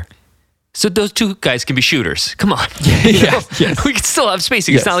fill there. So those 2 guys can be shooters. Come on. Yes. We can still have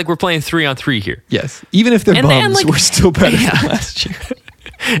spacing. Yes. It's not like we're playing 3-on-3 here. Yes. Even if they're bums, we're still better than last year.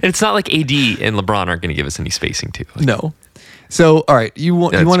 And it's not like AD and LeBron aren't going to give us any spacing too. No. So, all right, you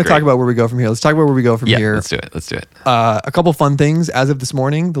want to great. talk about where we go from here? Let's talk about where we go from here. Let's do it. A couple fun things. As of this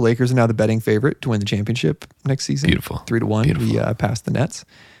morning, the Lakers are now the betting favorite to win the championship next season. Beautiful. 3-1. Beautiful. We passed the Nets.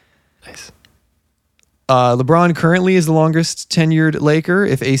 Nice. LeBron currently is the longest tenured Laker.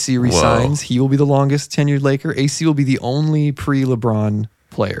 If AC resigns, he will be the longest tenured Laker. AC will be the only pre-LeBron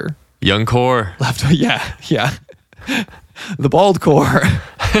player Young core. left. Yeah. The bald core.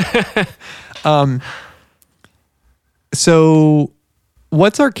 So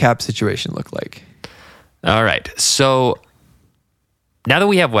what's our cap situation look like? All right. So now that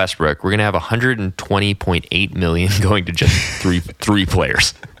we have Westbrook, we're going to have $120.8 million going to just three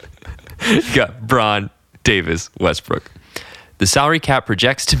players. You got Bron, Davis, Westbrook. The salary cap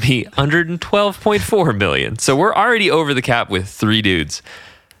projects to be $112.4 million. So we're already over the cap with 3 dudes.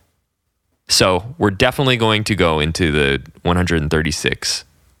 So we're definitely going to go into the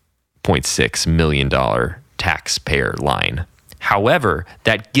 $136.6 million taxpayer line. However,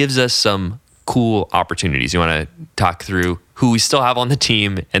 that gives us some cool opportunities. You want to talk through who we still have on the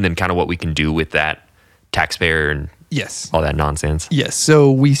team and then kind of what we can do with that taxpayer and all that nonsense? Yes.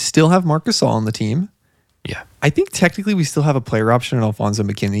 So we still have Marc Gasol on the team. Yeah. I think technically we still have a player option on Alfonso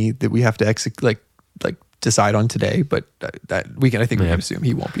McKinney that we have to decide on today, but that we can assume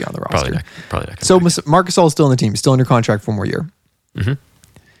he won't be on the roster. Probably not. So Marc Gasol is still on the team, still under contract for 1 more year. Mm-hmm.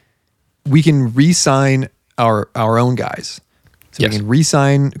 We can re-sign our own guys. So we can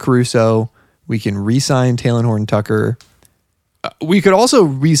re-sign Caruso. We can re-sign Talen Horton-Tucker. We could also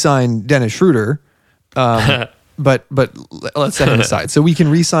re-sign Dennis Schroeder, but let's set him aside. So we can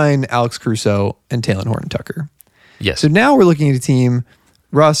re-sign Alex Caruso and Talen Horton-Tucker. Yes. So now we're looking at a team: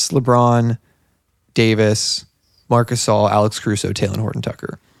 Russ, LeBron, Davis, Marc Gasol, Alex Caruso, Talen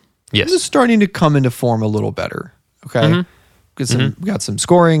Horton-Tucker. Yes. This is starting to come into form a little better. Okay. Mm-hmm. We got some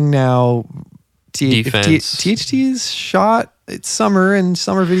scoring now. Defense. THT's shot, it's summer and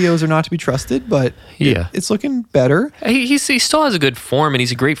summer videos are not to be trusted, but it's looking better. He still has a good form and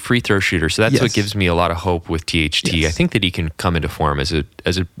he's a great free throw shooter. So that's what gives me a lot of hope with THT. Yes. I think that he can come into form as a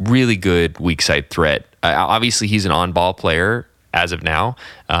really good weak side threat. Obviously, he's an on-ball player as of now.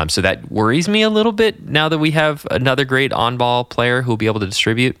 So that worries me a little bit now that we have another great on-ball player who will be able to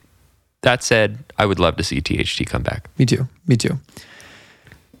distribute. That said, I would love to see THT come back. Me too.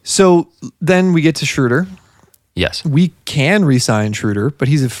 So then we get to Schroeder. Yes. We can re-sign Schroeder, but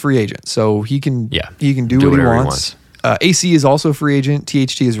he's a free agent. So he can do what he whatever wants. AC is also a free agent.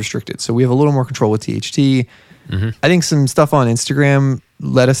 THT is restricted. So we have a little more control with THT. Mm-hmm. I think some stuff on Instagram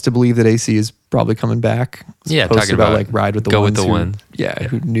led us to believe that AC is probably coming back. Talking about like ride with the go ones with the one.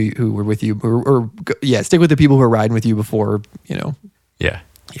 who were with you, or stick with the people who are riding with you before, Yeah. Yeah.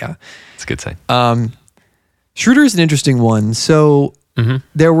 It's a good sign. Schroeder is an interesting one. So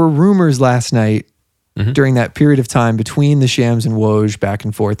there were rumors last night during that period of time between the Shams and Woj back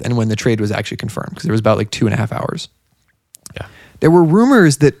and forth and when the trade was actually confirmed, because there was about 2.5 hours. Yeah. There were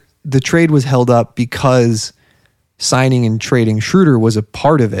rumors that the trade was held up because signing and trading Schroeder was a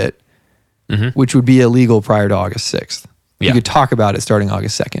part of it, which would be illegal prior to August 6th. Yeah. You could talk about it starting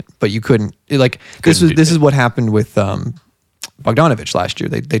August 2nd, but you couldn't. This is what happened with Bogdanovich last year.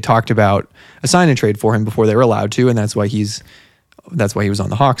 They talked about a sign and trade for him before they were allowed to, and that's why he was on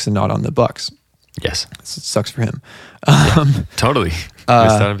the Hawks and not on the Bucks. Yes. It sucks for him. Totally. Missed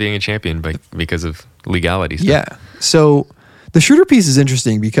out on being a champion because of legality stuff. Yeah. So the Schroeder piece is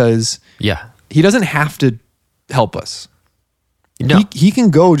interesting because he doesn't have to help us. No, He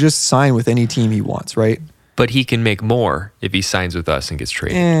can go just sign with any team he wants, right? but he can make more if he signs with us and gets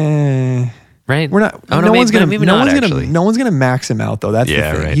traded. Right? We're not. Oh, no one's gonna. maybe No not, one's actually. gonna. No one's gonna max him out though. That's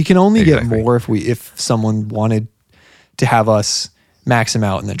Yeah, the thing. right. He can only Exactly. get more if someone wanted to have us max him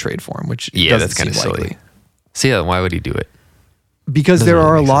out and then trade for him, which Yeah, doesn't that's kind of seem silly. likely. So yeah, why would he do it? Because Doesn't there really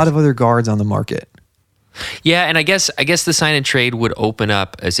are a make lot sense. of other guards on the market. Yeah, and I guess the sign and trade would open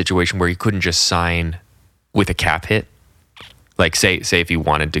up a situation where he couldn't just sign with a cap hit. Like say if he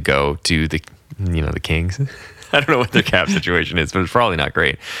wanted to go to the Kings. I don't know what their cap situation is, but it's probably not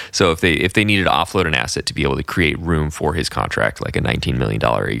great. So if they needed to offload an asset to be able to create room for his contract, like a $19 million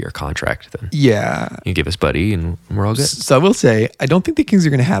a year contract, then Yeah. you give us Buddy and we're all good. So I will say, I don't think the Kings are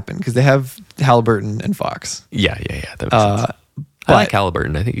going to happen because they have Halliburton and Fox. Yeah. That makes sense. I like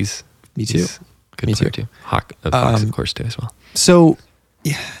Halliburton. I think he's Me too. he's a good Me player too. too. Fox, of course, too as well. So,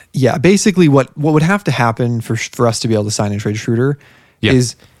 yeah. Basically, what would have to happen for us to be able to sign and trade Schroeder Yeah.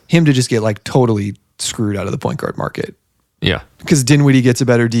 is him to just get like totally screwed out of the point guard market Yeah, because Dinwiddie gets a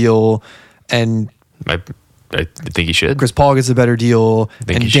better deal and I think he should. Chris Paul gets a better deal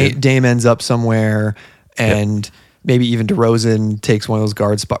think and he should. Dame ends up somewhere and maybe even DeRozan takes one of those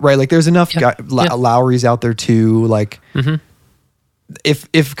guard spots, right? Like there's enough Yeah. Lowry's out there too. Like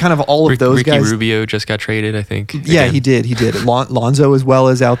if kind of all of those Ricky guys, Rubio just got traded, I think. yeah, again. he did. Lonzo as well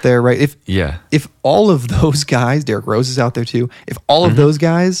is out there, right? If all of those guys, Derrick Rose is out there too. If all of those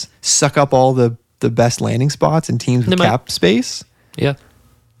guys suck up all the best landing spots and teams with They might. cap space, Yeah.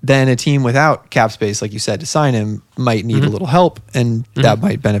 then a team without cap space, like you said, to sign him might need a little help, and that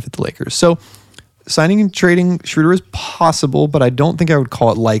might benefit the Lakers. So signing and trading Schroeder is possible, but I don't think I would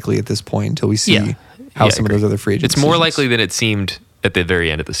call it likely at this point until we see Yeah. how Yeah, I some of agree. those other free agents. It's more likely than it seemed at the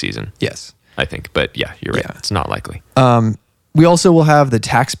very end of the season, Yes. I think. But yeah, you're right. Yeah. It's not likely. We also will have the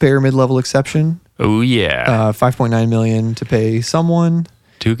taxpayer mid-level exception, Oh, yeah. $5.9 million to pay someone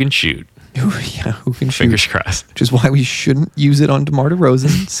Two can shoot. who can shoot. Fingers crossed. Which is why we shouldn't use it on DeMar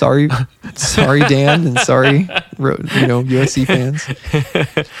DeRozan. Sorry, Dan, and sorry, USC fans.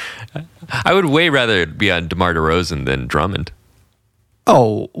 I would way rather it be on DeMar DeRozan than Drummond.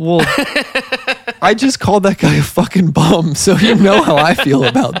 Oh, well, I just called that guy a fucking bum, so you know how I feel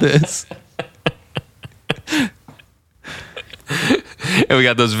about this. And we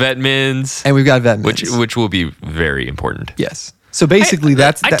got those vet mins, And we've got vet minutes. which will be very important. Yes. So basically,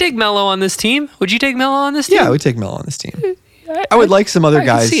 I'd take Melo on this team. Would you take Melo on this team? Yeah, I would take Melo on this team. I would like some other I can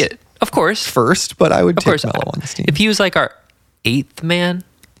guys see it. Of course. first, but I would Of take course. Melo on this team. If he was like our 8th man,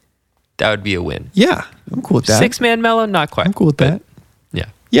 that would be a win. Yeah, I'm cool with that. 6-man Melo, not quite. I'm cool with but that. Yeah.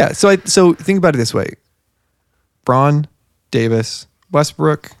 Yeah, so think about it this way. Braun, Davis,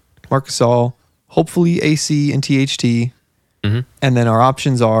 Westbrook, Marc Gasol, hopefully AC and THT. And then our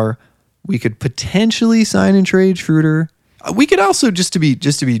options are we could potentially sign and trade Schroeder. We could also just to be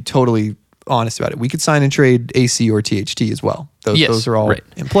totally honest about it, we could sign and trade AC or THT as well. Yes, Those are all right.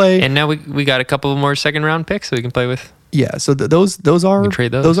 in play. And now we got a couple more 2nd-round picks that we can play with. Yeah, so those are can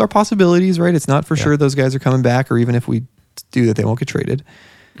trade those. are possibilities, right? It's not for sure those guys are coming back, or even if we do that, they won't get traded.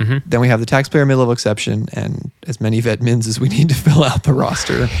 Then we have the taxpayer mid-level exception and as many vet mins as we need to fill out the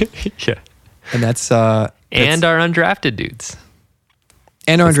roster, Yeah. and that's And our undrafted dudes.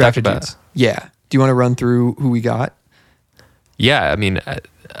 and our let's talk undrafted about- dudes. Yeah, do you want to run through who we got? Yeah, I mean,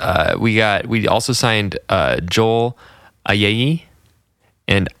 we also signed Joel Ayayi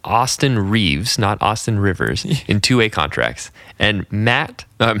and Austin Reeves, not Austin Rivers, in 2-way contracts, and Mac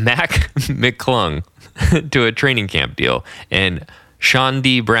McClung to a training camp deal, and Sean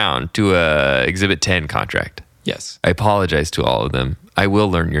D. Brown to a Exhibit 10 contract. Yes. I apologize to all of them. I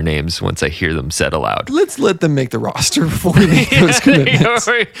will learn your names once I hear them said aloud. Let's let them make the roster before we make those commitments.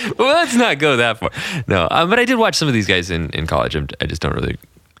 Well, let's not go that far. No, but I did watch some of these guys in college. I just don't really.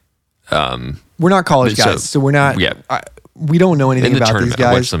 We're not college So- guys, so we're not. yeah. We don't know anything In the about tournament, these I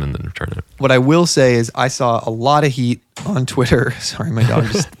guys. watched them in the tournament. What I will say is I saw a lot of heat on Twitter. Sorry, my dog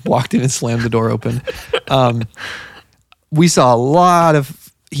just walked in and slammed the door open. We saw a lot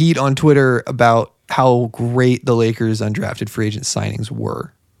of heat on Twitter about how great the Lakers' undrafted free agent signings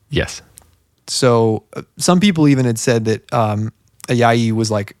were. Yes. So some people even had said that Ayayi was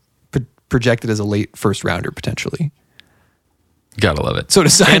like projected as a late first rounder potentially. Gotta love it. So to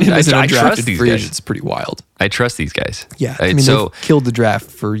sign And him as an I trust undrafted these free guys. agent is pretty wild. I trust these guys. Yeah, Right, I mean so they've killed the draft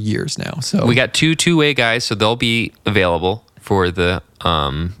for years now. So we got two-way guys, so they'll be available for the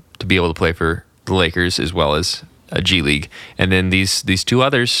to be able to play for the Lakers as well as G League. And then these two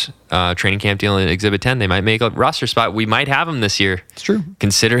others, training camp deal and Exhibit 10, they might make a roster spot. We might have them this year. It's true.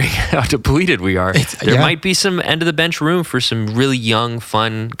 Considering how depleted we are. There might be some end of the bench room for some really young,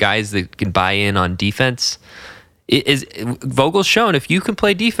 fun guys that can buy in on defense. Vogel's shown if you can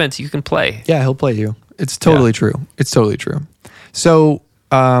play defense, you can play. Yeah, he'll play you. It's totally true. It's totally true. So,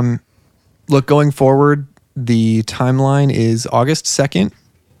 look, going forward, the timeline is August 2nd.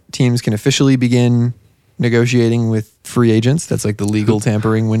 Teams can officially begin negotiating with free agents. That's like the legal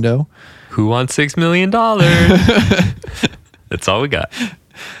tampering window. Who wants $6 million? That's all we got.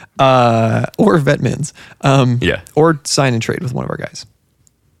 Or vet mins. Or sign and trade with one of our guys.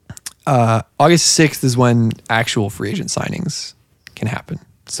 August 6th is when actual free agent signings can happen.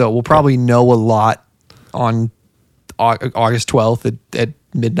 So we'll probably know a lot on August 12th at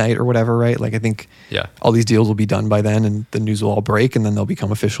midnight or whatever, right? Like I think all these deals will be done by then and the news will all break and then they'll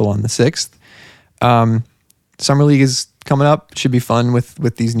become official on the 6th. Summer League is coming up. Should be fun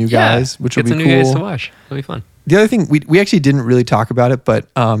with these new guys, which will be cool. Get some new guys to watch. It'll be fun. The other thing, we actually didn't really talk about it, but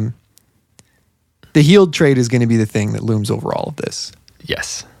the Hield trade is going to be the thing that looms over all of this.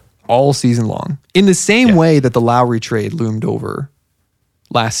 Yes. All season long. In the same way that the Lowry trade loomed over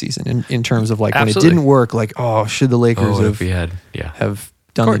last season in terms of like when it didn't work, like, should the Lakers have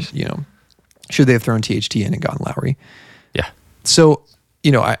done it, should they have thrown THT in and gotten Lowry? Yeah. So,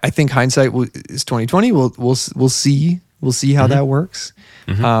 I think hindsight is 2020. We'll see how that works.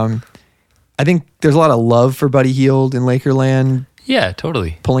 Mm-hmm. I think there's a lot of love for Buddy Hield in Lakerland. Yeah,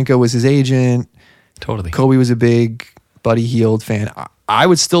 totally. Pelinka was his agent. Totally. Kobe was a big Buddy Hield fan. I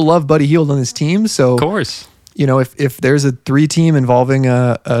would still love Buddy Hield on this team. So, of course, if there's a 3-team involving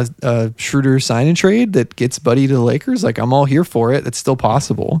a Schroeder sign and trade that gets Buddy to the Lakers, like I'm all here for it. It's still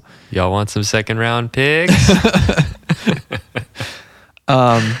possible. Y'all want some second round picks?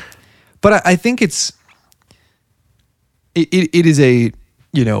 But I think it is a,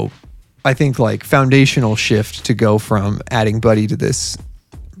 I think like foundational shift to go from adding Buddy to this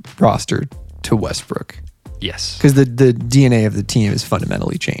roster to Westbrook. Yes. Because the DNA of the team is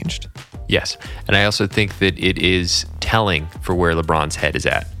fundamentally changed. Yes. And I also think that it is telling for where LeBron's head is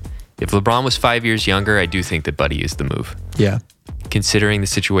at. If LeBron was 5 years younger, I do think that Buddy is the move. Yeah. Considering the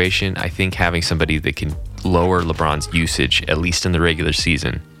situation, I think having somebody that can lower LeBron's usage, at least in the regular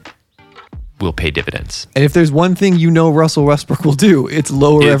season, will pay dividends. And if there's one thing Russell Westbrook will do, it's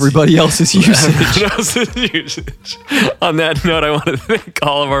lower everybody else's usage. On that note, I want to thank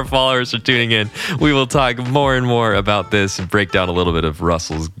all of our followers for tuning in. We will talk more and more about this and break down a little bit of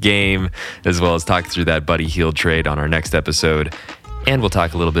Russell's game, as well as talk through that Buddy Hield trade on our next episode. And we'll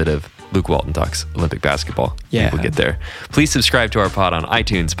talk a little bit of Luke Walton Talks Olympic Basketball. Yeah. We'll get there. Please subscribe to our pod on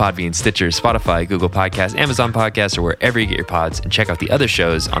iTunes, Podbean, Stitcher, Spotify, Google Podcasts, Amazon Podcasts, or wherever you get your pods, and check out the other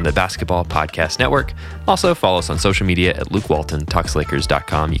shows on the Basketball Podcast Network. Also, follow us on social media at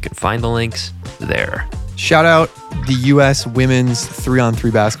LukeWaltonTalksLakers.com. You can find the links there. Shout out the U.S. women's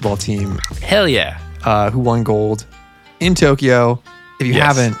 3-on-3 basketball team. Hell yeah. Who won gold in Tokyo. If you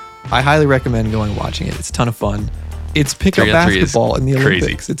haven't, I highly recommend going and watching it. It's a ton of fun. It's pickup basketball in the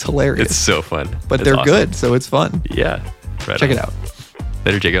Olympics. It's hilarious. It's so fun. But they're awesome. Good, so it's fun. Yeah. Check it out.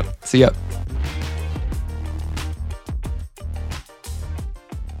 Later, Jago. See ya.